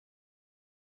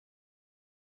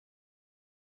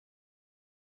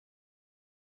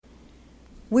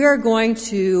We are going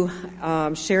to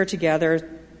share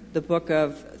together the book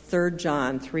of 3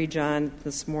 John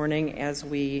this morning as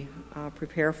we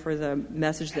prepare for the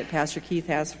message that Pastor Keith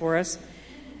has for us.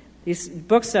 These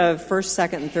books of 1st,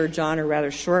 2nd, and 3rd John are rather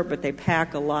short, but they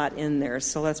pack a lot in there,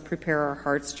 so let's prepare our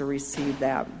hearts to receive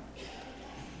that.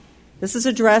 This is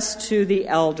addressed to the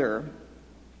elder.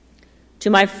 To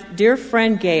my dear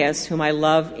friend Gaius, whom I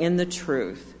love in the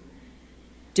truth.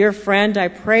 Dear friend, I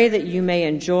pray that you may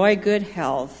enjoy good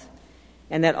health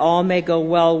and that all may go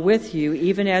well with you,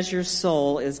 even as your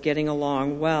soul is getting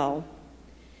along well.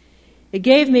 It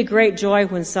gave me great joy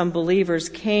when some believers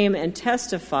came and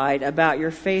testified about your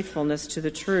faithfulness to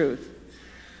the truth,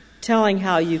 telling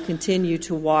how you continue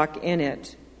to walk in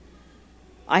it.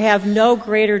 I have no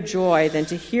greater joy than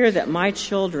to hear that my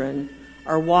children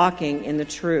are walking in the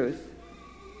truth.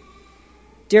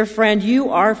 Dear friend, you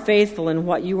are faithful in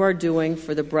what you are doing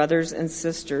for the brothers and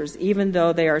sisters, even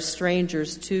though they are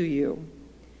strangers to you.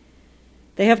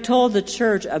 They have told the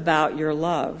church about your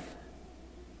love.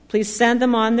 Please send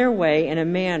them on their way in a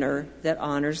manner that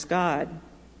honors God.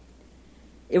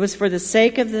 It was for the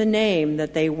sake of the name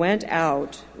that they went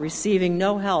out, receiving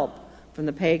no help from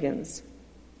the pagans.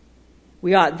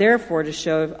 We ought therefore to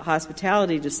show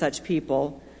hospitality to such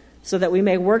people so that we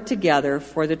may work together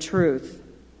for the truth.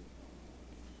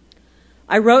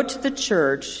 I wrote to the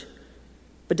church,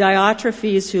 but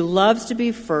Diotrephes, who loves to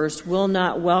be first, will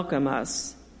not welcome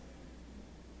us.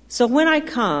 So when I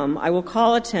come, I will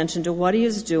call attention to what he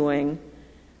is doing,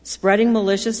 spreading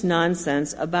malicious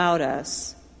nonsense about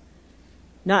us.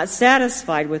 Not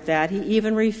satisfied with that, he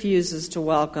even refuses to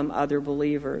welcome other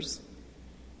believers.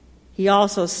 He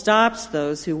also stops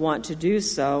those who want to do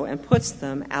so and puts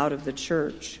them out of the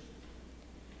church.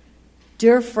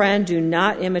 Dear friend, do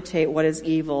not imitate what is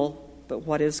evil, but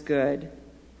what is good.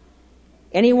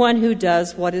 Anyone who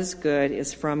does what is good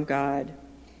is from God.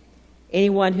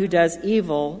 Anyone who does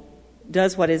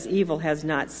what is evil has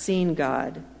not seen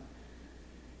God.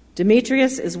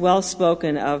 Demetrius is well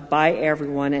spoken of by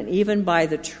everyone and even by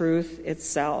the truth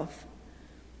itself.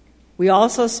 We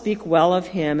also speak well of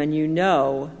him, and you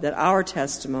know that our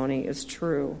testimony is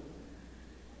true.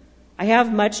 I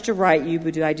have much to write you,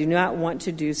 but I do not want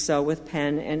to do so with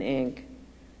pen and ink.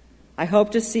 I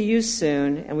hope to see you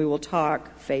soon, and we will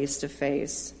talk face to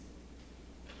face.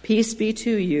 Peace be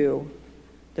to you.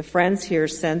 The friends here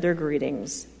send their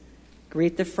greetings.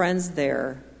 Greet the friends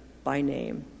there by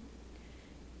name.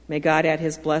 May God add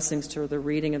his blessings to the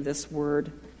reading of this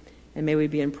word, and may we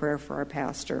be in prayer for our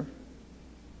pastor.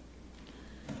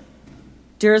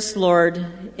 Dearest Lord,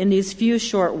 in these few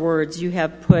short words, you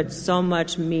have put so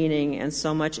much meaning and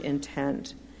so much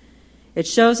intent. It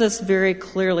shows us very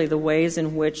clearly the ways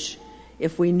in which,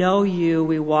 if we know you,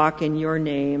 we walk in your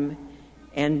name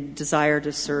and desire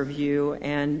to serve you,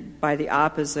 and by the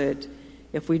opposite,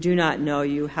 if we do not know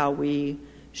you, how we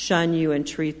shun you and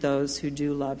treat those who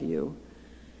do love you.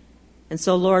 And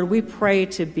so, Lord, we pray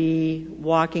to be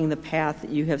walking the path that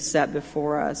you have set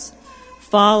before us,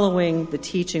 following the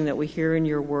teaching that we hear in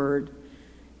your word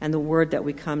and the word that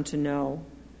we come to know.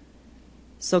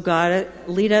 So God,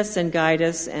 lead us and guide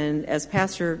us, and as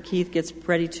Pastor Keith gets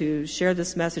ready to share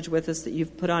this message with us that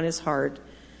you've put on his heart,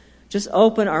 just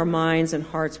open our minds and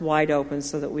hearts wide open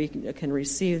so that we can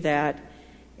receive that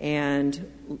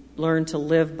and learn to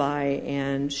live by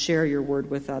and share your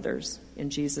word with others. In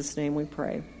Jesus' name we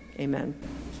pray. Amen.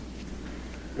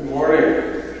 Good morning.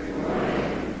 Good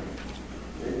morning.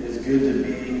 It is good to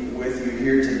be with you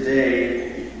here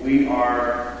today. We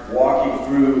are walking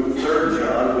through 3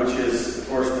 John, which is, of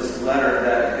course, this letter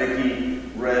that Vicki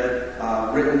read,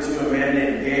 written to a man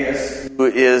named Gaius, who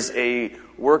is a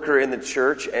worker in the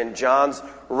church, and John's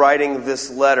writing this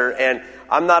letter. And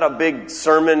I'm not a big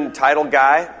sermon title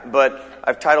guy, but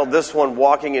I've titled this one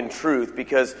Walking in Truth,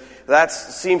 because that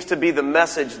seems to be the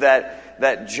message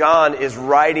that John is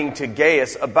writing to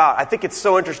Gaius about. I think it's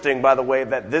so interesting, by the way,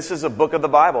 that this is a book of the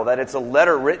Bible, that it's a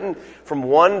letter written from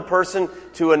one person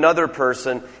to another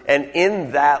person, and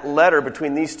in that letter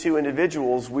between these two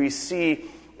individuals, we see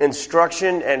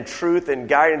instruction and truth and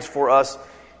guidance for us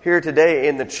here today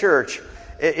in the church.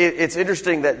 It's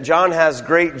interesting that John has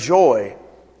great joy.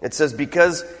 It says,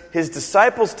 because his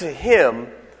disciples to him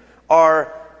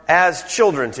are as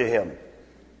children to him.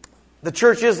 The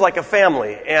church is like a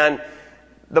family, and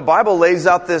the Bible lays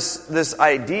out this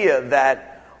idea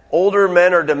that older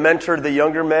men are to mentor the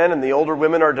younger men, and the older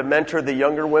women are to mentor the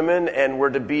younger women, and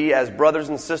we're to be as brothers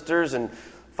and sisters and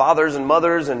fathers and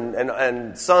mothers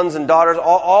and sons and daughters,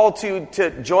 all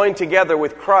to join together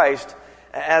with Christ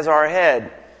as our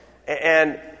head.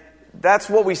 And that's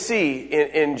what we see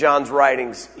in John's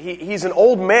writings. He's an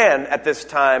old man at this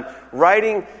time,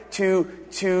 writing to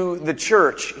the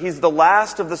church. He's the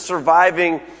last of the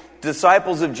surviving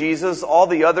disciples of Jesus. All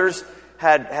the others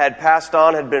had passed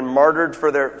on, had been martyred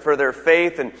for their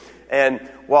faith, and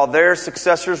while their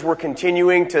successors were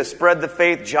continuing to spread the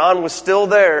faith, John was still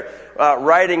there,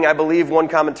 writing. I believe one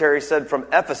commentary said from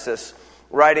Ephesus,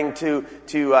 writing to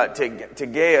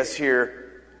Gaius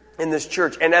here in this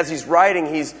church. And as he's writing,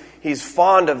 he's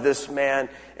fond of this man,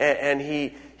 and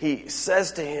he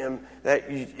says to him that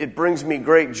it brings me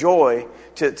great joy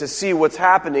to see what's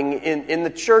happening in the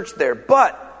church there.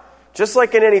 But just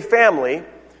like in any family,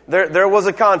 there was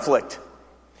a conflict.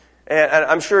 And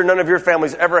I'm sure none of your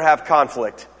families ever have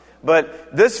conflict.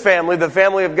 But this family, the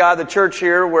family of God, the church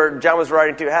here where John was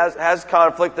writing to, has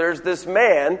conflict. There's this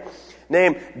man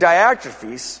named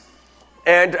Diotrephes.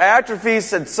 And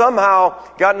Diotrephes had somehow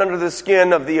gotten under the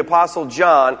skin of the Apostle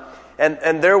John,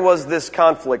 and there was this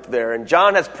conflict there. And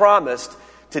John has promised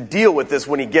to deal with this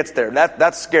when he gets there.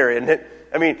 That's scary, isn't it?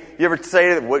 I mean, you ever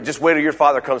say, just wait till your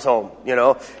father comes home,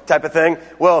 type of thing?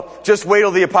 Well, just wait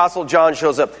till the Apostle John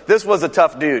shows up. This was a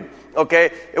tough dude,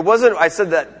 okay? It wasn't, I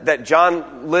said that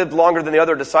John lived longer than the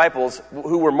other disciples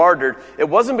who were martyred. It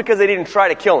wasn't because they didn't try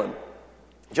to kill him.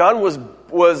 John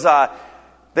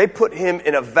they put him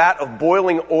in a vat of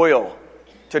boiling oil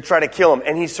to try to kill him,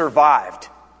 and he survived,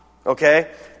 okay?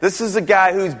 This is a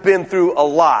guy who's been through a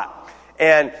lot.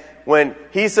 And when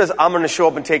he says, I'm going to show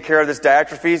up and take care of this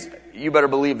Diotrephes, you better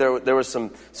believe there was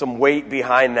some weight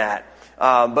behind that.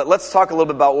 But let's talk a little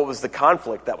bit about what was the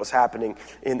conflict that was happening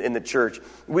in the church.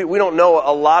 We don't know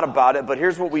a lot about it, but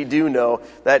here's what we do know,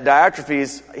 that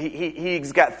Diotrephes,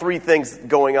 he's got three things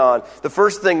going on. The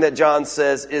first thing that John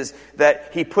says is that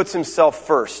he puts himself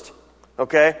first,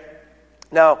 okay?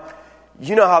 Now,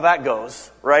 you know how that goes,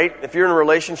 right? If you're in a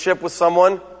relationship with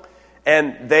someone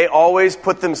and they always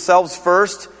put themselves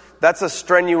first, that's a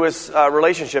strenuous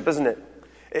relationship, isn't it?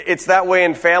 It's that way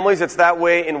in families, it's that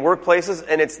way in workplaces,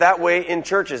 and it's that way in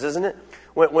churches, isn't it?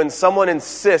 When someone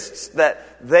insists that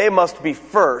they must be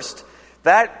first,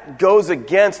 that goes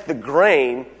against the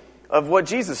grain of what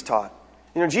Jesus taught.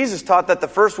 Jesus taught that the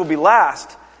first will be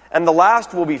last, and the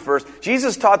last will be first.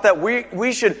 Jesus taught that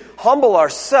we should humble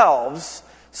ourselves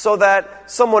so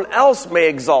that someone else may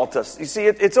exalt us. You see,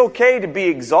 it's okay to be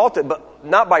exalted, but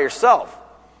not by yourself.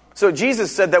 So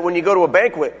Jesus said that when you go to a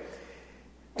banquet,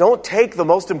 don't take the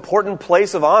most important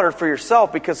place of honor for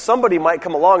yourself, because somebody might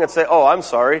come along and say, oh, I'm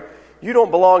sorry, you don't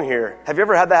belong here. Have you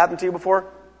ever had that happen to you before?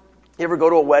 You ever go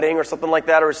to a wedding or something like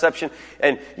that, a reception,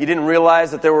 and you didn't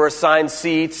realize that there were assigned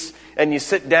seats, and you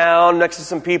sit down next to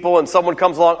some people, and someone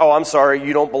comes along, oh, I'm sorry,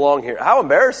 you don't belong here. How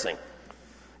embarrassing.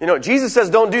 Jesus says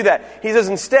don't do that. He says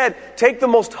instead, take the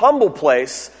most humble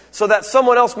place so that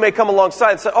someone else may come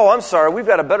alongside and say, oh, I'm sorry, we've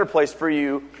got a better place for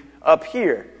you up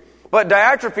here. But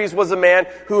Diotrephes was a man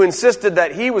who insisted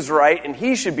that he was right and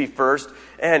he should be first.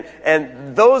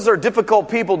 And those are difficult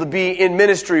people to be in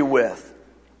ministry with.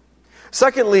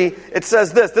 Secondly, it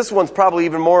says this. This one's probably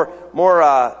even more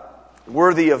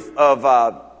worthy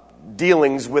of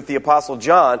dealings with the Apostle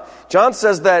John. John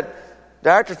says that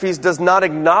Diotrephes does not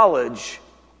acknowledge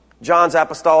John's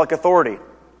apostolic authority.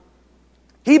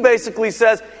 He basically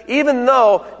says, even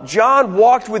though John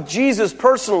walked with Jesus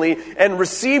personally and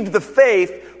received the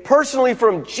faith personally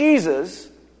from Jesus,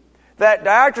 that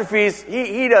Diotrephes,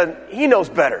 he knows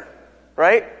better,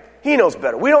 right? He knows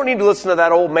better. We don't need to listen to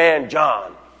that old man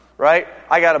John, right?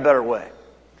 I got a better way.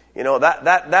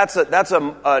 That's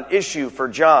an issue for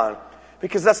John,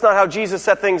 because that's not how Jesus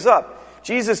set things up.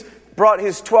 Jesus brought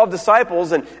his 12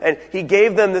 disciples and he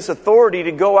gave them this authority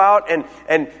to go out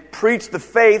and preach the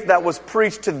faith that was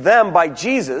preached to them by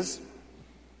Jesus.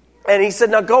 And he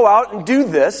said, now go out and do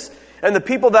this. And the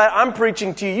people that I'm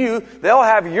preaching to you, they'll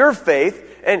have your faith,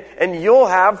 and you'll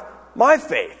have my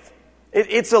faith.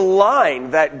 It's a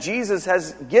line that Jesus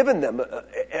has given them,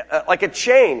 like a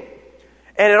chain.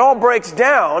 And it all breaks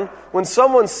down when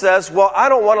someone says, well, I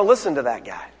don't want to listen to that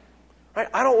guy. Right?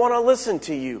 I don't want to listen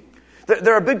to you.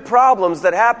 There are big problems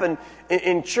that happen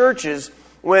in churches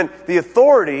when the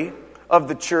authority of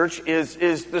the church is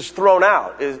just thrown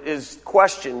out, is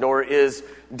questioned, or is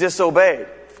disobeyed.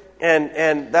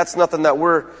 And that's nothing that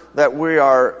we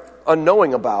are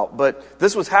unknowing about. But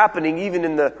this was happening even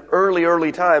in the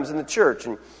early times in the church.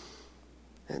 And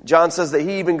John says that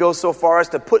he even goes so far as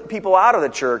to put people out of the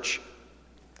church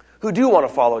who do want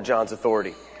to follow John's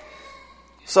authority.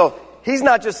 So he's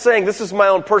not just saying, this is my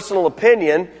own personal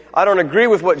opinion, I don't agree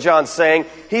with what John's saying.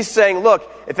 He's saying, look,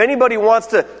 if anybody wants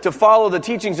to follow the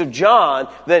teachings of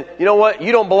John, then you know what?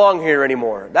 You don't belong here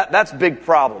anymore. That's big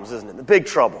problems, isn't it? The big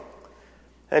trouble.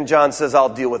 And John says,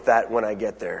 I'll deal with that when I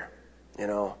get there.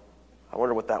 I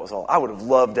wonder what that was all. I would have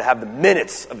loved to have the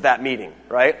minutes of that meeting,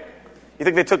 right? You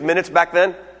think they took minutes back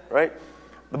then, right?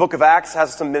 The book of Acts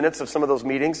has some minutes of some of those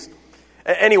meetings.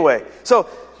 Anyway, so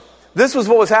this was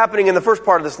what was happening in the first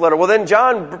part of this letter. Well, then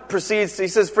John proceeds, he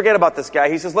says, forget about this guy.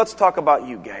 He says, let's talk about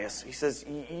you, Gaius. He says,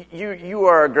 you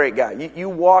are a great guy. You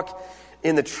walk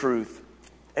in the truth.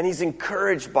 And he's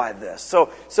encouraged by this.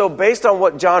 So based on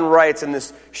what John writes in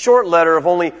this short letter of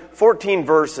only 14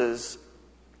 verses,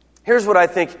 here's what I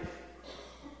think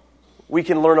we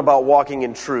can learn about walking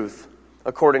in truth,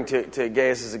 according to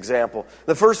Gaius' example.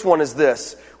 The first one is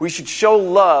this. We should show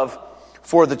love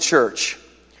for the church.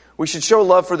 We should show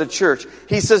love for the church.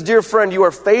 He says, dear friend, you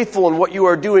are faithful in what you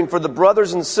are doing for the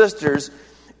brothers and sisters,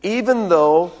 even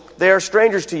though they are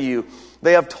strangers to you.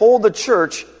 They have told the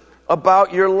church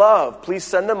about your love. Please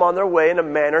send them on their way in a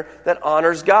manner that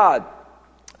honors God.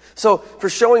 So for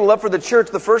showing love for the church,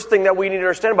 the first thing that we need to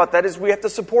understand about that is we have to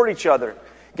support each other.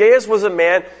 Gaius was a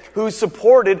man who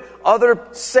supported other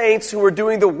saints who were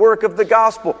doing the work of the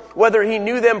gospel, whether he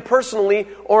knew them personally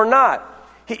or not.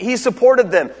 He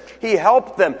supported them. He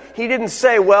helped them. He didn't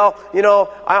say, well,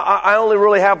 I only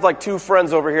really have like 2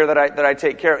 friends over here that I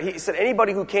take care of. He said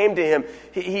anybody who came to him,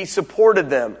 he supported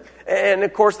them. And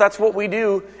of course, that's what we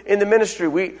do in the ministry.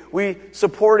 We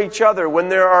support each other when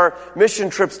there are mission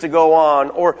trips to go on,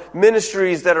 or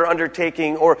ministries that are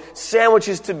undertaking, or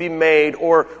sandwiches to be made,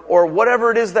 or whatever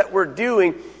it is that we're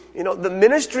doing. The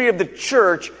ministry of the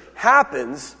church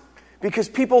happens because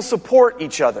people support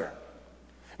each other.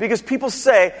 Because people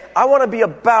say, I want to be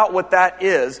about what that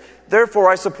is, therefore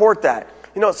I support that.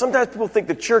 Sometimes people think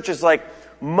the church is like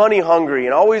money hungry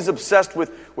and always obsessed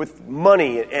with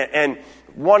money and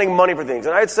wanting money for things.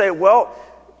 And I'd say, well,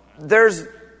 there's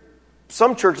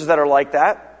some churches that are like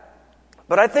that.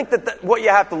 But I think that what you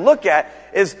have to look at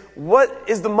is, what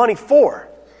is the money for?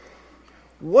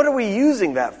 What are we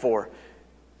using that for?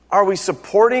 Are we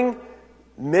supporting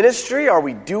ministry? Are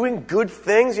we doing good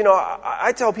things?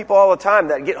 I tell people all the time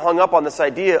that get hung up on this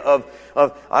idea of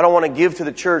I don't want to give to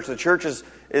the church. The church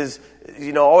is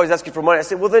always asking for money. I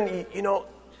say, well then,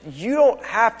 you don't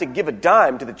have to give a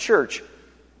dime to the church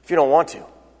if you don't want to.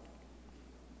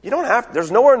 You don't have to.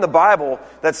 There's nowhere in the Bible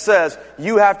that says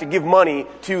you have to give money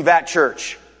to that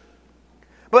church.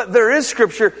 But there is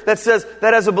scripture that says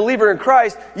that as a believer in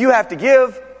Christ, you have to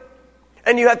give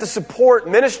and you have to support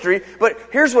ministry. But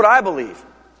here's what I believe.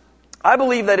 I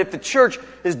believe that if the church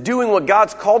is doing what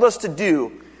God's called us to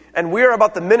do, and we are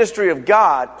about the ministry of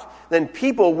God, then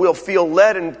people will feel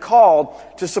led and called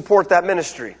to support that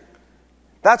ministry.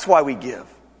 That's why we give.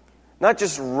 Not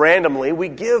just randomly. We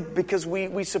give because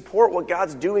we support what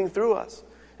God's doing through us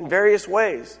in various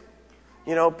ways.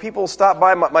 People stop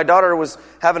by. My daughter was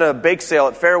having a bake sale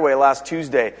at Fairway last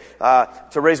Tuesday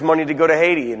to raise money to go to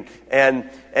Haiti,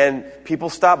 and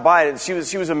people stopped by, and she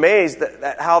was amazed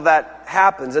at how that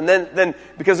happens. And then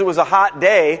because it was a hot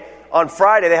day on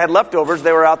Friday, they had leftovers.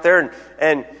 They were out there,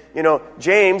 and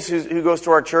James, who goes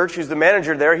to our church, who's the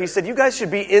manager there, he said, you guys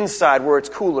should be inside where it's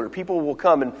cooler. People will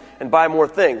come and buy more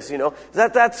things.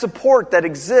 That support that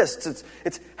exists.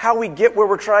 It's how we get where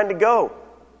we're trying to go.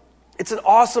 It's an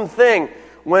awesome thing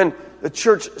when the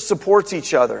church supports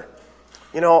each other.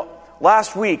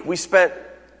 Last week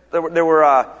there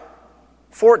were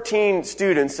 14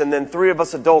 students and then 3 of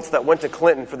us adults that went to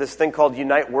Clinton for this thing called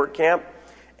Unite Work Camp.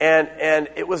 And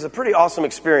it was a pretty awesome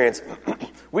experience.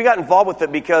 We got involved with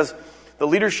it because the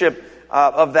leadership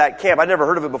of that camp, I'd never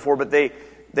heard of it before, but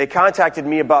they contacted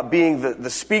me about being the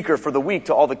speaker for the week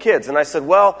to all the kids. And I said,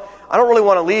 well, I don't really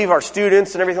want to leave our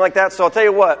students and everything like that, so I'll tell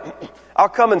you what, I'll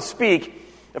come and speak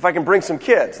if I can bring some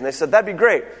kids. And they said, that'd be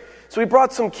great. So we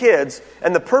brought some kids,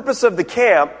 and the purpose of the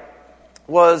camp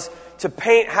was to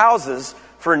paint houses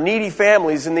for needy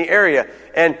families in the area.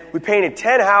 And we painted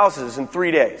 10 houses in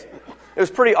 3 days. It was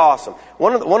pretty awesome.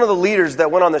 One of the leaders that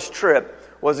went on this trip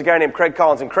was a guy named Craig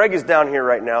Collins, and Craig is down here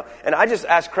right now. And I just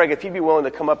asked Craig if he'd be willing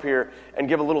to come up here and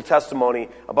give a little testimony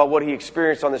about what he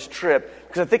experienced on this trip,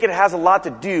 because I think it has a lot to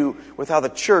do with how the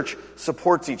church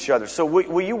supports each other. So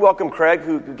will you welcome Craig,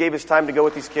 who gave his time to go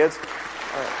with these kids?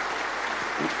 All right.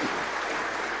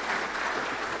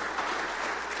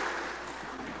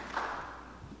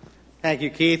 Thank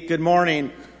you, Keith. Good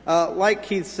morning. Like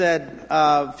Keith said,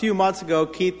 a few months ago,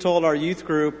 Keith told our youth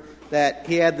group that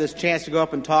he had this chance to go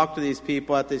up and talk to these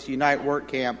people at this Unite Work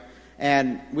Camp.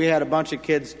 And we had a bunch of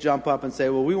kids jump up and say,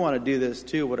 well, we want to do this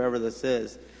too, whatever this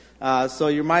is. So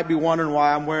you might be wondering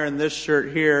why I'm wearing this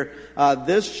shirt here.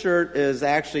 This shirt is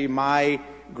actually my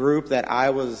group that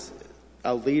I was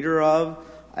a leader of.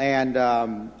 And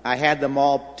I had them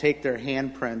all take their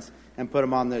handprints. and put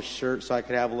them on this shirt so I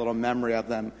could have a little memory of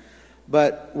them.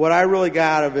 But what I really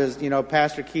got out of is,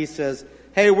 Pastor Keith says,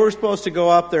 hey, we're supposed to go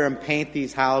up there and paint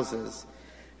these houses.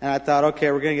 And I thought,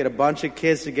 okay, we're going to get a bunch of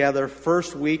kids together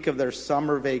first week of their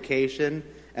summer vacation,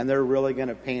 and they're really going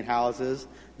to paint houses.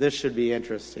 This should be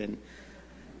interesting.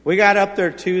 We got up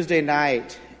there Tuesday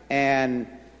night, and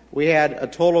we had a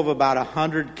total of about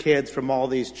 100 kids from all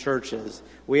these churches.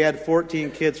 We had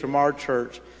 14 kids from our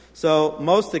church. So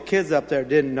most of the kids up there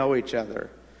didn't know each other.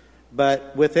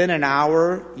 But within an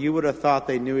hour, you would have thought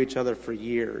they knew each other for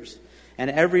years. And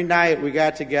every night we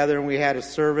got together and we had a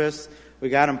service. We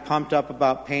got them pumped up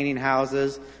about painting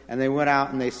houses, and they went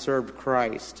out and they served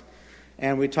Christ.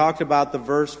 And we talked about the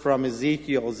verse from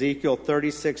Ezekiel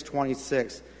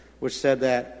 36:26, which said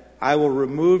that I will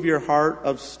remove your heart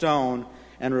of stone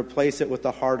and replace it with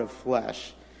the heart of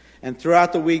flesh. And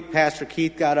throughout the week, Pastor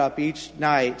Keith got up each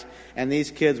night, and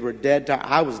these kids were dead tired.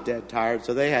 I was dead tired,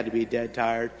 so they had to be dead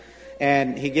tired.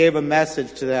 And he gave a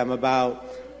message to them about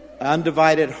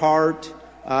undivided heart.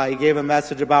 He gave a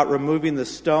message about removing the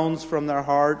stones from their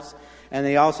hearts. And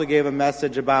he also gave a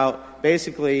message about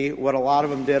basically what a lot of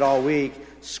them did all week,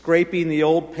 scraping the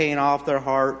old paint off their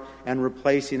heart and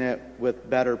replacing it with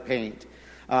better paint.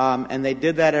 And they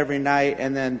did that every night.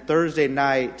 And then Thursday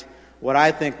night, what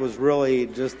I think was really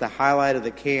just the highlight of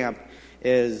the camp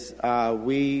is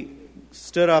we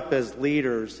stood up as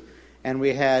leaders, and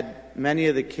we had many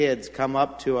of the kids come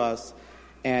up to us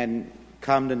and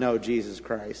come to know Jesus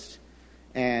Christ.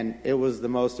 And it was the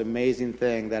most amazing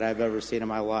thing that I've ever seen in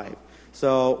my life.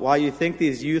 So while you think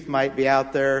these youth might be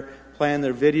out there playing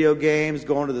their video games,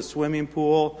 going to the swimming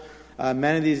pool,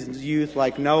 many of these youth,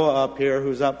 like Noah up here,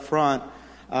 who's up front,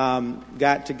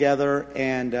 got together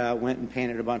and went and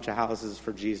painted a bunch of houses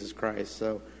for Jesus Christ.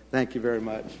 So thank you very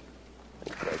much.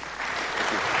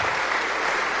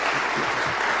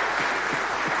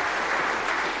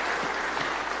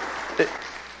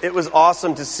 It was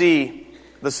awesome to see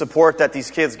the support that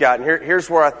these kids got. And here's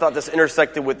where I thought this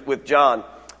intersected with John.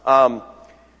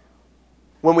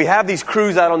 When we have these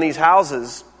crews out on these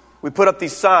houses, we put up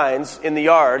these signs in the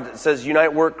yard that says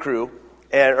Unite Work Crew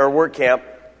or Work Camp.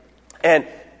 And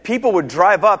people would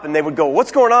drive up and they would go,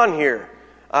 what's going on here?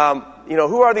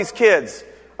 Who are these kids?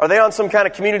 Are they on some kind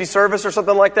of community service or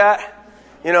something like that?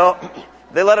 They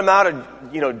let them out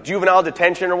of, juvenile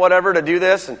detention or whatever to do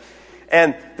this.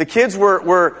 And the kids would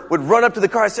run up to the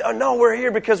car and say, oh, no, we're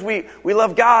here because we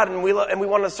love God and we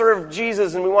want to serve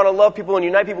Jesus and we want to love people and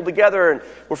unite people together, and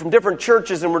we're from different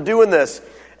churches and we're doing this.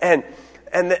 And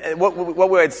what we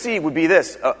would see would be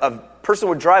this. A person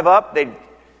would drive up, they'd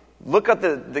look at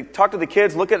they talk to the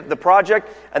kids, look at the project,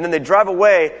 and then they'd drive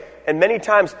away, and many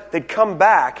times they'd come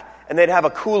back and they'd have a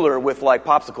cooler with like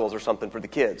popsicles or something for the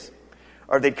kids.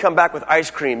 Or they'd come back with ice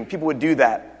cream. People would do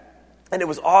that. And it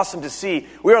was awesome to see.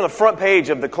 We were on the front page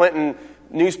of the Clinton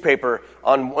newspaper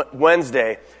on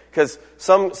Wednesday because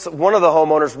one of the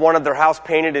homeowners wanted their house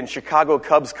painted in Chicago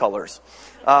Cubs colors.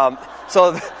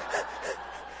 So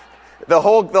the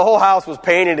whole house was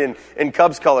painted in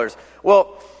Cubs colors.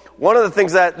 Well, one of the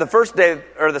things that the first day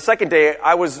or the second day,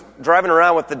 I was driving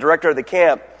around with the director of the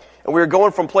camp, and we were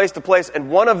going from place to place, and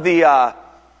one of the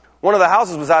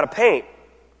houses was out of paint.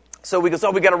 So we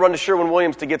got to run to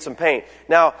Sherwin-Williams to get some paint.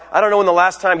 Now, I don't know when the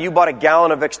last time you bought a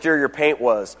gallon of exterior paint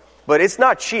was, but it's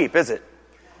not cheap, is it?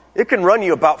 It can run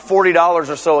you about $40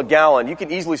 or so a gallon. You can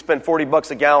easily spend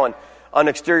 $40 a gallon on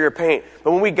exterior paint.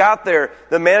 But when we got there,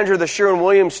 the manager of the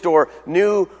Sherwin-Williams store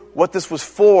knew what this was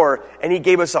for, and he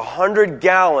gave us 100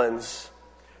 gallons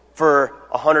for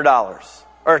 $100.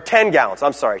 Or 10 gallons,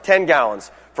 10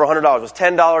 gallons for $100. It was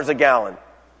 $10 a gallon.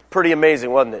 Pretty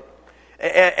amazing, wasn't it?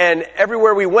 And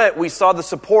everywhere we went, we saw the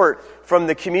support from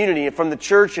the community and from the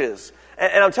churches.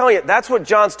 And I'm telling you, that's what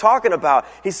John's talking about.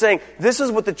 He's saying, this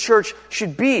is what the church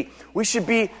should be. We should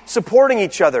be supporting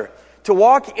each other. To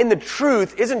walk in the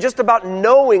truth isn't just about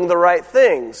knowing the right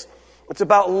things. It's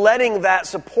about letting that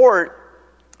support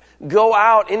go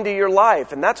out into your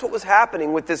life. And that's what was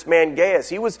happening with this man Gaius.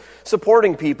 He was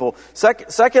supporting people.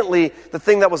 Secondly, the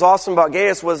thing that was awesome about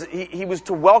Gaius was he was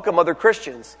to welcome other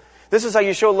Christians. This is how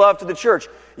you show love to the church.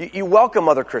 You welcome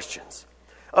other Christians.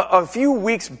 A few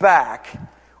weeks back,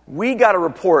 we got a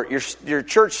report, your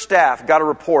church staff got a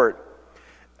report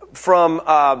from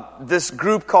this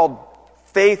group called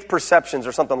Faith Perceptions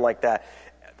or something like that.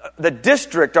 Our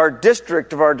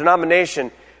district of our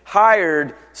denomination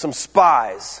hired some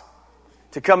spies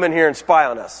to come in here and spy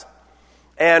on us.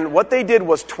 And what they did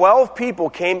was 12 people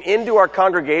came into our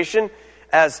congregation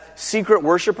as secret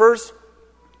worshipers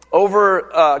over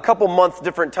a couple months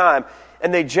different time,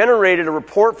 and they generated a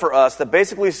report for us that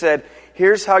basically said,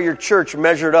 here's how your church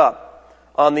measured up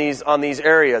on these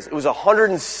areas. It was a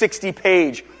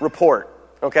 160-page report,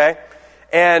 okay?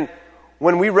 And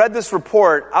when we read this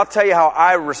report, I'll tell you how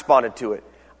I responded to it.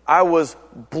 I was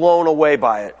blown away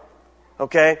by it,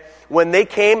 okay? When they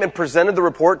came and presented the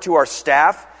report to our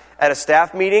staff at a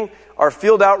staff meeting, our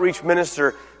field outreach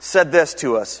minister said this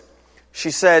to us. She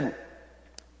said,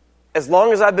 as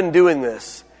long as I've been doing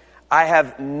this, I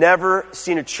have never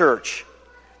seen a church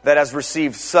that has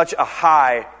received such a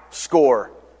high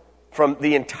score from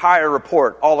the entire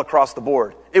report all across the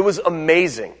board. It was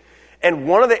amazing. And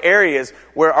one of the areas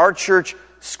where our church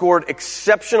scored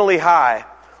exceptionally high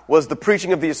was the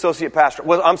preaching of the associate pastor.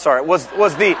 Did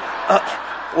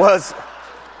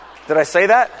I say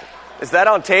that? Is that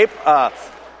on tape?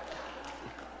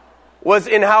 Was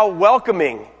in how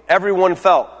welcoming everyone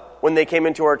felt when they came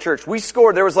into our church. We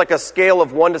scored, there was like a scale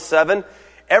of 1 to 7.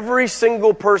 Every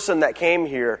single person that came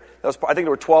here, I think there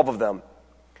were 12 of them,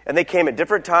 and they came at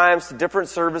different times, to different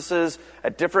services,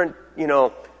 at different,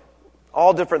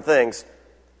 all different things,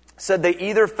 said they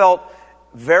either felt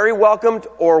very welcomed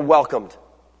or welcomed,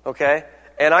 okay?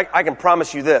 And I can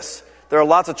promise you this, there are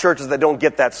lots of churches that don't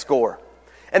get that score.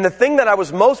 And the thing that I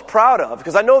was most proud of,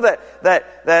 because I know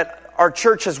that our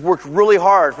church has worked really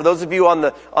hard. For those of you on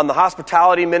the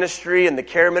hospitality ministry and the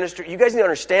care ministry, you guys need to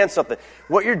understand something.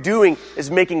 What you're doing is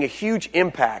making a huge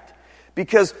impact.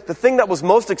 Because the thing that was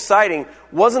most exciting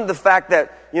wasn't the fact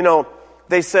that,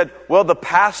 they said, well, the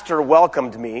pastor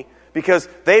welcomed me. Because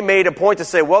they made a point to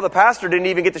say, well, the pastor didn't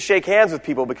even get to shake hands with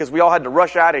people because we all had to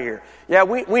rush out of here. Yeah,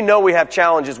 we know we have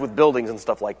challenges with buildings and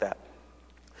stuff like that.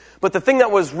 But the thing that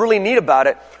was really neat about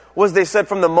it was they said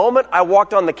from the moment I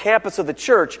walked on the campus of the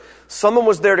church, someone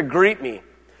was there to greet me.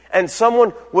 And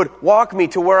someone would walk me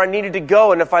to where I needed to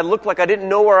go. And if I looked like I didn't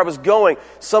know where I was going,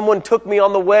 someone took me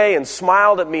on the way and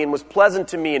smiled at me and was pleasant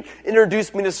to me and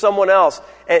introduced me to someone else.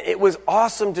 And it was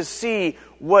awesome to see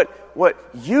what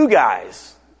you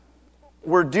guys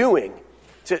were doing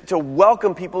to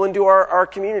welcome people into our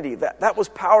community. That was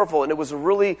powerful, and it was a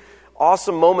really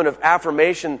awesome moment of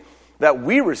affirmation that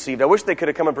we received. I wish they could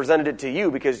have come and presented it to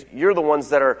you, because you're the ones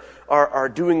that are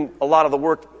doing a lot of the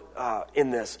work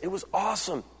in this. It was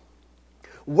awesome.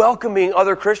 Welcoming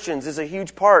other Christians is a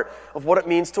huge part of what it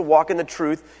means to walk in the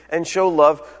truth and show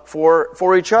love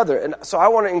for each other. And so I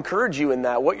want to encourage you in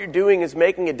that. What you're doing is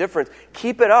making a difference.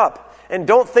 Keep it up. And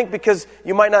don't think because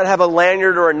you might not have a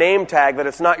lanyard or a name tag that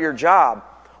it's not your job.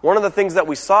 One of the things that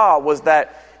we saw was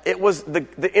that it was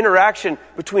the interaction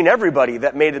between everybody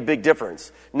that made a big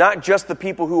difference. Not just the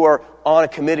people who are on a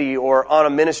committee or on a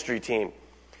ministry team.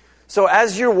 So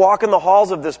as you're walking the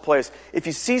halls of this place, if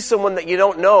you see someone that you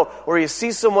don't know, or you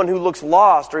see someone who looks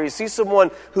lost, or you see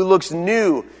someone who looks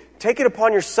new, take it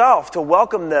upon yourself to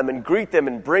welcome them and greet them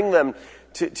and bring them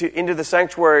into the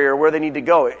sanctuary or where they need to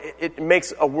go. It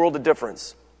makes a world of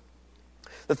difference.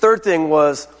 The third thing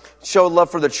was show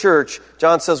love for the church.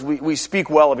 John says we speak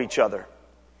well of each other.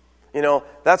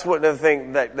 That's what the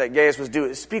thing that Gaius was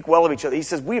doing, is speak well of each other. He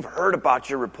says, we've heard about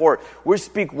your report. We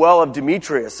speak well of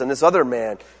Demetrius and this other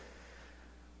man.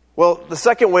 Well, the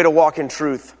second way to walk in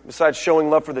truth, besides showing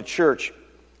love for the church,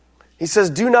 he says,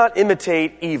 do not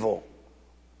imitate evil.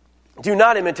 Do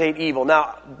not imitate evil.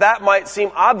 Now, that might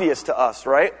seem obvious to us,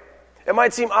 right? It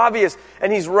might seem obvious.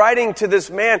 And he's writing to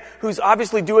this man who's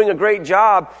obviously doing a great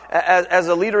job as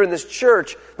a leader in this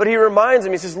church. But he reminds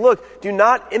him, he says, look, do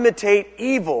not imitate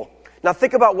evil. Now,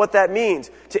 think about what that means.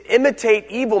 To imitate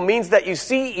evil means that you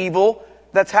see evil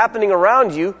that's happening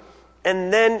around you,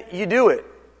 and then you do it.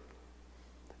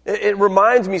 It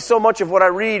reminds me so much of what I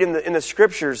read in the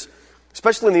scriptures,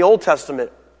 especially in the Old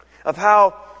Testament, of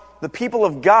how the people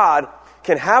of God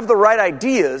can have the right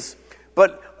ideas,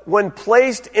 but when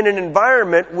placed in an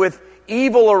environment with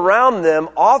evil around them,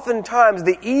 oftentimes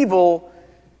the evil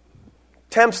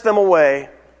tempts them away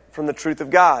from the truth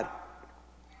of God.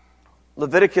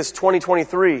 Leviticus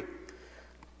 20:23,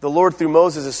 the Lord through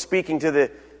Moses is speaking to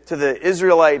the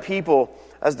Israelite people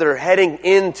as they're heading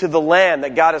into the land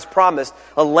that God has promised,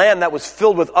 a land that was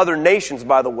filled with other nations,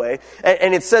 by the way.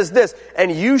 And it says this,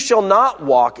 and you shall not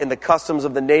walk in the customs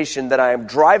of the nation that I am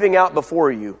driving out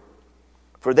before you,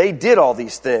 for they did all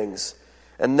these things,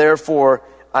 and therefore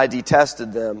I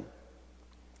detested them.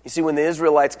 You see, when the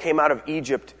Israelites came out of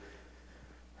Egypt,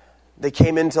 they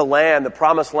came into land, the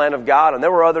promised land of God, and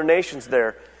there were other nations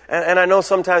there. And I know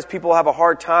sometimes people have a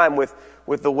hard time with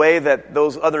the way that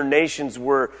those other nations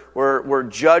were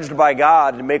judged by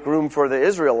God to make room for the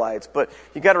Israelites. But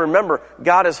you got to remember,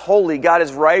 God is holy, God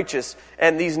is righteous,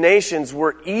 and these nations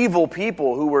were evil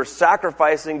people who were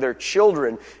sacrificing their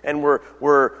children and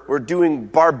were doing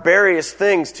barbarous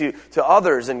things to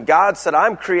others. And God said,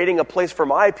 I'm creating a place for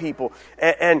my people.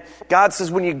 And God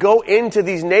says, when you go into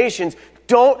these nations,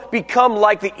 don't become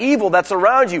like the evil that's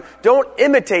around you. Don't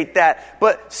imitate that.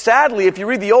 But sadly, if you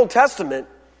read the Old Testament,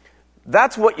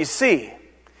 that's what you see.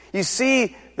 You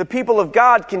see the people of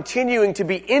God continuing to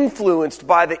be influenced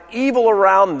by the evil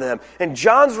around them. And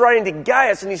John's writing to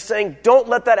Gaius and he's saying, don't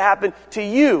let that happen to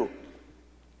you.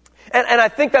 And I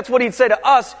think that's what he'd say to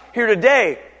us here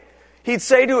today. He'd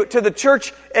say to the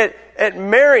church at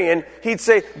Marion, he'd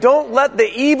say, don't let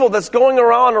the evil that's going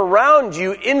around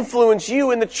you influence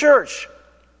you in the church.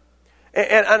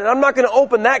 And I'm not going to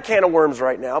open that can of worms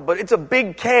right now, but it's a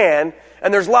big can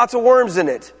and there's lots of worms in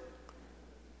it.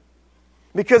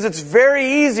 Because it's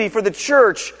very easy for the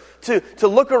church to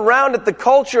look around at the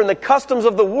culture and the customs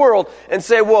of the world and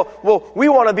say, well, we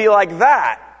want to be like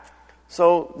that.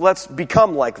 So let's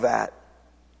become like that.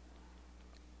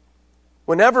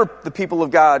 Whenever the people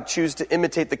of God choose to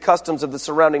imitate the customs of the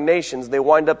surrounding nations, they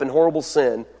wind up in horrible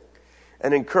sin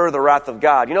and incur the wrath of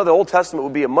God. You know, the Old Testament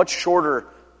would be a much shorter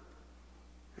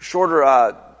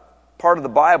part of the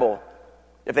Bible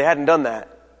if they hadn't done that.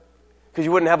 Because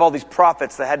you wouldn't have all these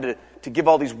prophets that had to give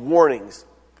all these warnings.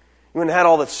 You wouldn't have had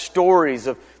all the stories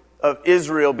of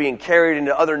Israel being carried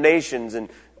into other nations and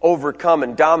overcome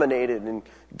and dominated and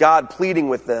God pleading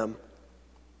with them.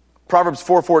 Proverbs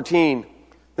 4:14.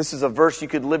 This is a verse you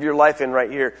could live your life in right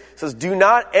here. It says, do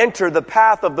not enter the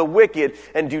path of the wicked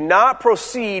and do not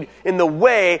proceed in the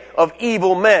way of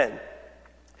evil men.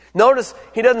 Notice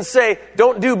he doesn't say,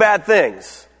 don't do bad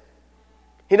things.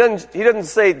 He doesn't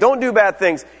say, don't do bad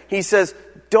things. He says,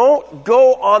 don't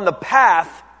go on the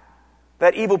path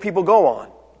that evil people go on.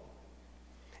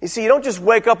 You see, you don't just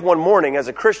wake up one morning as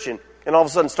a Christian and all of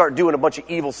a sudden start doing a bunch of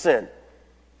evil sin.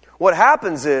 What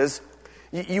happens is,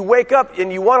 you wake up and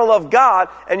you want to love God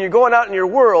and you're going out in your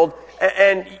world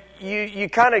and you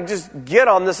kind of just get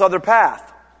on this other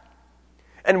path.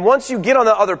 And once you get on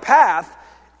the other path,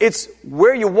 it's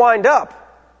where you wind up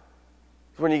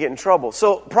when you get in trouble.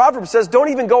 So Proverbs says, don't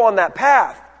even go on that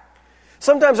path.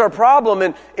 Sometimes our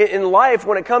problem in life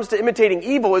when it comes to imitating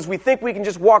evil is we think we can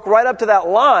just walk right up to that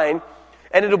line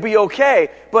and it'll be okay.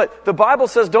 But the Bible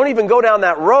says don't even go down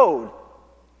that road.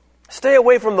 Stay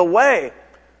away from the way.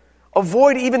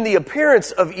 Avoid even the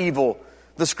appearance of evil,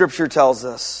 the Scripture tells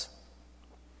us.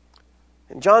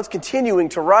 And John's continuing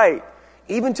to write,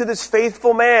 even to this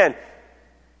faithful man,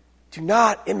 do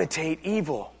not imitate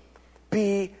evil.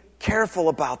 Be careful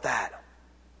about that.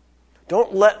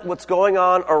 Don't let what's going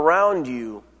on around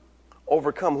you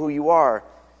overcome who you are.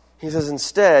 He says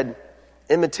instead,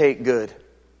 imitate good.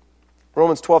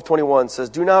 Romans 12:21 says,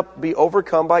 do not be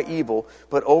overcome by evil,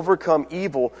 but overcome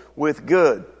evil with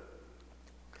good.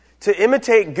 To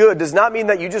imitate good does not mean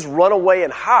that you just run away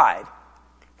and hide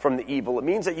from the evil. It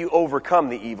means that you overcome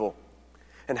the evil.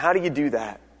 And how do you do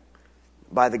that?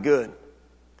 By the good.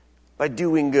 By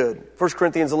doing good. 1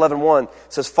 Corinthians 11:1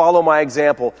 says, follow my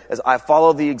example as I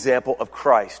follow the example of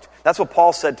Christ. That's what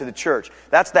Paul said to the church.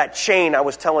 That's that chain I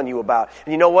was telling you about.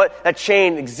 And you know what? That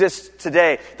chain exists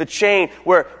today. The chain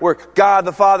where God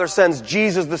the Father sends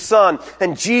Jesus the Son.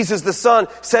 And Jesus the Son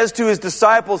says to his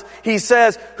disciples, he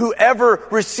says, whoever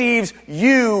receives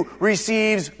you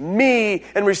receives me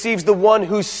and receives the one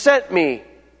who sent me.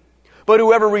 But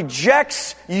whoever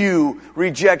rejects you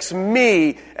rejects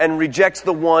me and rejects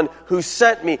the one who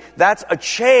sent me. That's a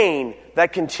chain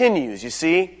that continues, you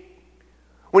see.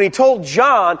 When he told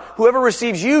John, whoever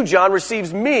receives you, John,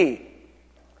 receives me.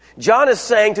 John is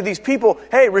saying to these people,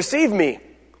 hey, receive me.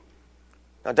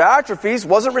 Now Diotrephes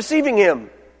wasn't receiving him.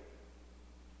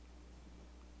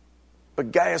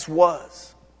 But Gaius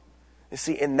was. You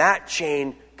see, and that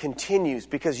chain continues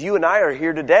because you and I are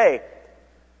here today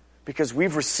because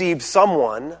we've received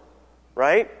someone,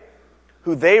 right?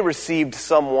 Who they received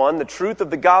someone, the truth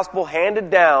of the gospel handed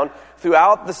down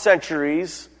throughout the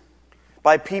centuries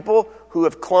by people who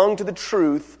have clung to the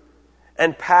truth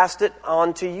and passed it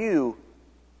on to you.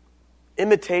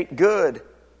 Imitate good.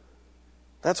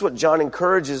 That's what John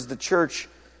encourages the church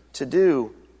to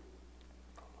do.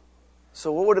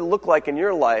 So what would it look like in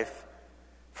your life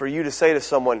for you to say to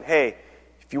someone, hey,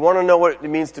 if you want to know what it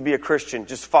means to be a Christian,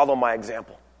 just follow my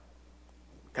example?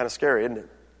 Kind of scary, isn't it?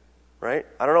 Right?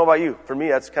 I don't know about you. For me,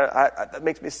 that's that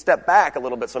makes me step back a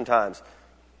little bit sometimes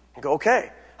and go,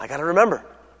 okay, I got to remember.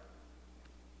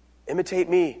 Imitate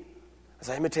me as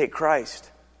I imitate Christ.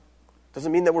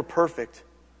 Doesn't mean that we're perfect.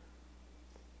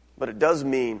 But it does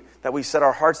mean that we set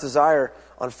our heart's desire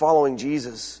on following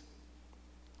Jesus.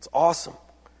 It's awesome.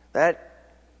 That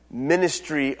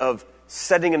ministry of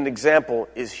setting an example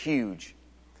is huge.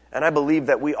 And I believe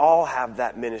that we all have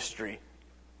that ministry.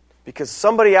 Because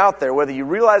somebody out there, whether you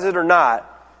realize it or not,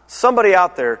 somebody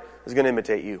out there is going to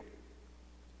imitate you.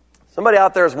 Somebody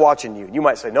out there is watching you. You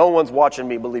might say, no one's watching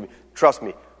me, believe me. Trust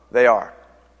me, they are.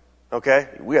 Okay?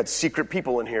 We got secret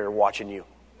people in here watching you.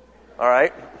 All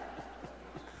right?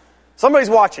 Somebody's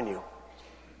watching you.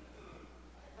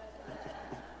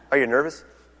 Are you nervous?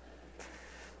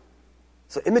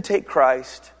 So imitate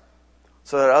Christ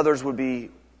so that others would be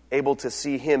able to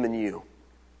see Him in you.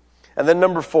 And then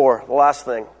number 4, the last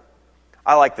thing.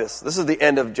 I like this. This is the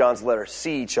end of John's letter.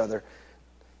 See each other.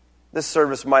 This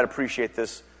service might appreciate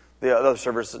this. The other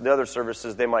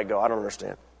services, they might go, I don't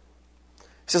understand. He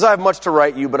says, I have much to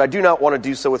write you, but I do not want to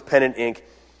do so with pen and ink.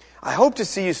 I hope to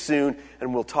see you soon,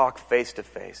 and we'll talk face to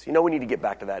face. You know, we need to get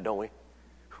back to that, don't we?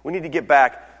 We need to get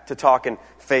back to talking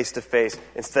face to face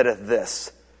instead of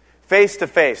this. Face to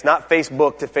face, not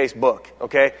Facebook to Facebook,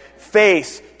 okay?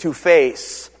 Face to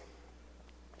face.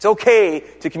 It's okay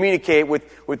to communicate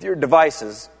with your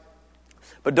devices,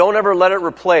 but don't ever let it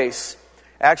replace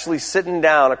actually sitting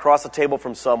down across the table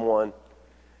from someone,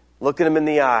 looking them in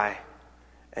the eye,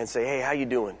 and say, hey, how you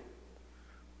doing?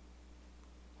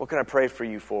 What can I pray for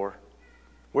you for?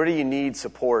 Where do you need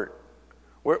support?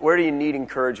 Where do you need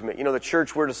encouragement? You know, the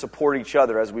church, we're to support each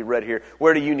other, as we read here.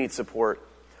 Where do you need support?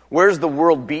 Where's the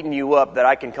world beating you up that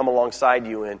I can come alongside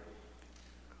you in?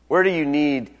 Where do you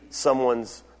need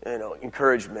someone's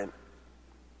encouragement?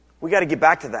 We got to get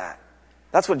back to that.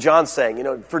 That's what John's saying. You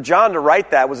know, for John to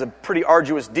write that was a pretty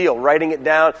arduous deal. Writing it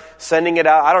down, sending it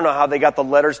out. I don't know how they got the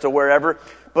letters to wherever.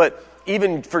 But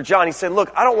even for John, he said, look,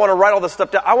 I don't want to write all this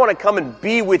stuff down. I want to come and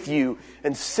be with you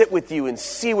and sit with you and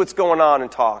see what's going on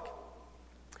and talk.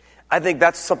 I think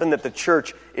that's something that the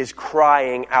church is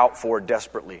crying out for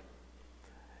desperately.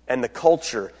 And the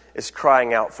culture is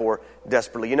crying out for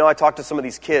desperately. You know, I talked to some of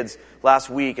these kids last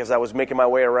week as I was making my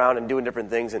way around and doing different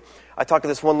things. And I talked to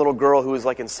this one little girl who was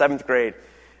like in 7th grade.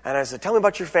 And I said, tell me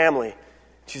about your family.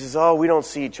 She says, oh, we don't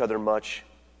see each other much.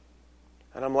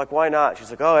 And I'm like, why not? She's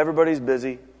like, oh, everybody's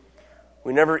busy.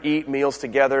 We never eat meals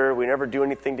together. We never do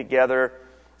anything together.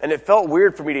 And it felt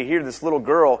weird for me to hear this little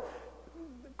girl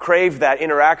crave that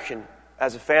interaction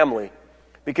as a family.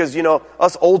 Because, you know,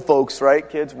 us old folks, right,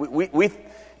 kids,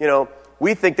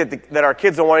 we think that our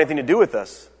kids don't want anything to do with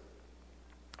us.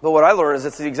 But what I learned is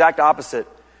it's the exact opposite.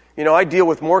 You know, I deal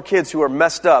with more kids who are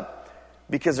messed up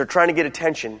because they're trying to get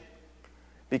attention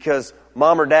because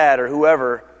mom or dad or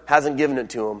whoever hasn't given it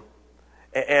to them.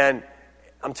 And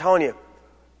I'm telling you,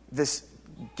 this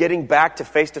getting back to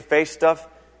face-to-face stuff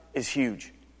is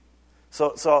huge.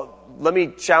 So let me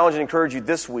challenge and encourage you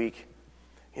this week.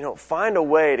 You know, find a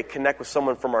way to connect with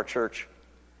someone from our church,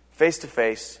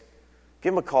 face-to-face.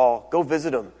 Give them a call. Go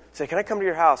visit them. Say, can I come to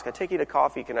your house? Can I take you to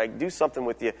coffee? Can I do something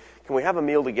with you? Can we have a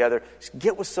meal together? Just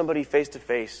get with somebody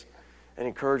face-to-face and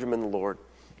encourage them in the Lord.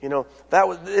 You know,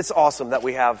 it's awesome that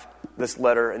we have this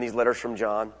letter and these letters from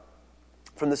John,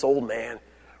 from this old man,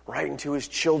 writing to his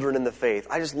children in the faith.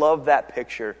 I just love that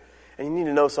picture. And you need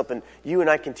to know something. You and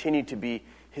I continue to be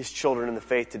his children in the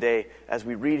faith today as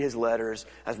we read his letters,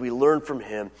 as we learn from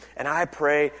him. And I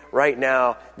pray right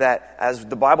now that as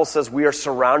the Bible says we are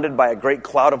surrounded by a great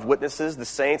cloud of witnesses, the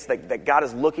saints, that God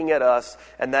is looking at us,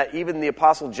 and that even the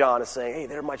Apostle John is saying, hey,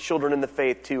 they're my children in the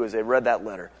faith too, as they read that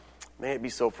letter. May it be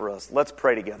so for us. Let's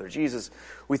pray together. Jesus,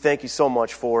 we thank you so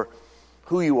much for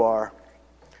who you are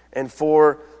and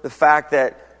for the fact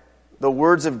that the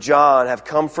words of John have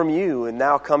come from you and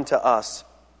now come to us.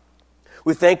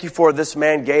 We thank you for this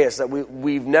man Gaius that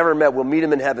we've never met. We'll meet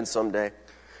him in heaven someday.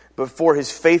 But for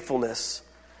his faithfulness.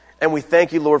 And we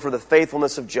thank you, Lord, for the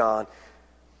faithfulness of John.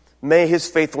 May his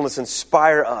faithfulness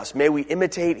inspire us. May we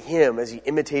imitate him as he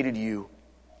imitated you.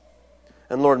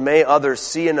 And Lord, may others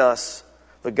see in us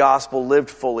the gospel lived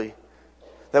fully.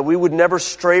 That we would never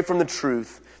stray from the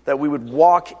truth. That we would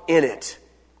walk in it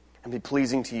and be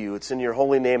pleasing to you. It's in your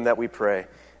holy name that we pray.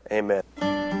 Amen.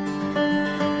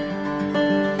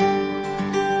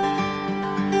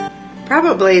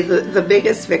 Probably the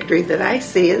biggest victory that I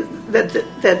see is that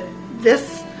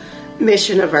this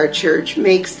mission of our church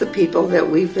makes the people that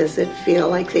we visit feel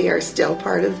like they are still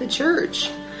part of the church.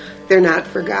 They're not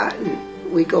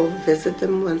forgotten. We go visit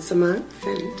them once a month,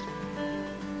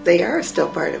 and they are still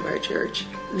part of our church.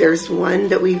 There's one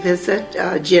that we visit,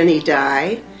 Jenny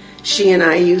Dye. She and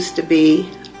I used to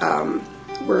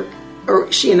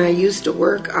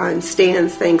work on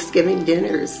Stan's Thanksgiving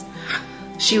dinners.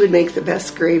 she would make the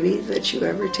best gravy that you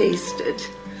ever tasted.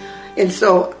 And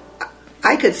so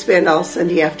I could spend all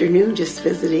Sunday afternoon just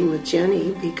visiting with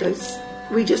Jenny because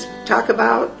we just talk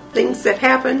about things that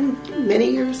happened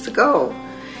many years ago.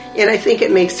 And I think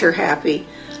it makes her happy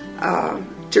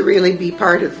to really be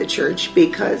part of the church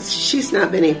because she's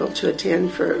not been able to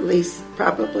attend for at least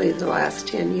probably the last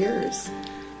 10 years.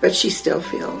 But she still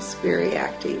feels very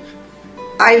active.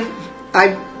 I've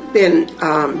been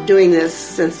doing this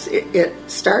since it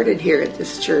started here at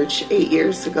this church 8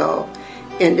 years ago,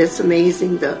 and it's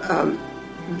amazing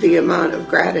the amount of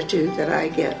gratitude that I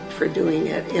get for doing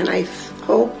it. And I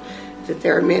hope that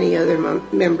there are many other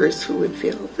members who would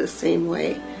feel the same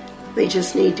way. They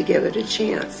just need to give it a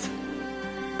chance.